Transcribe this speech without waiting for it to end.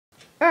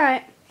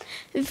Alright.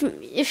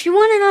 If you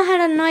want to know how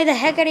to annoy the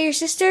heck out of your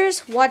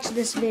sisters, watch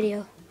this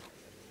video.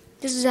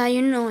 This is how you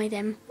annoy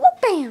them. Whoop,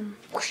 bam!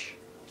 Whoosh.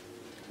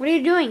 What are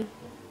you doing?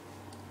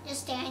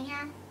 Just standing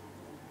here.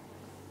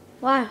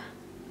 Why?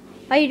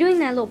 Why are you doing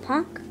that, little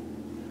punk?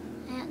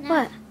 I don't know.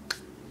 What?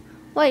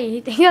 What,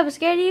 you think I'm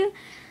scared of you?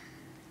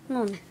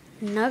 Little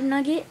nub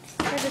nugget?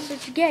 That's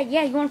what you get.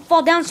 Yeah, you want to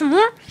fall down some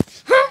more?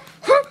 Punk?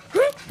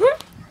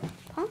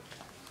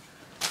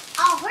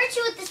 I'll hurt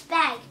you with this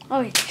bag.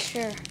 Oh, yeah,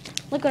 sure.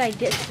 Look what I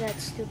did to that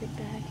stupid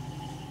bag.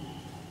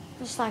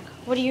 It's like,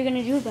 what are you going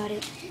to do about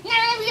it? You're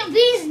not even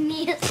bees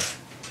me.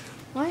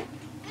 What?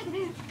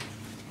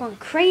 Going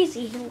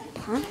crazy, you little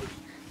punk.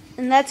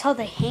 And that's how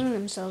they hang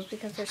themselves,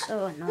 because they're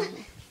so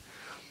annoying.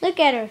 Look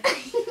at her.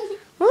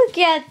 Look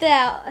at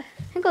that.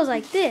 It goes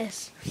like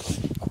this.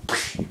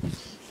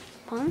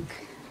 Punk.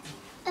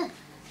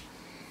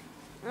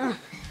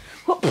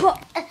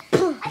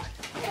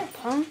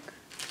 Punk.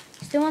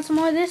 Still want some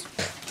more of this?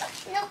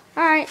 No.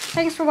 Alright,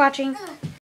 thanks for watching.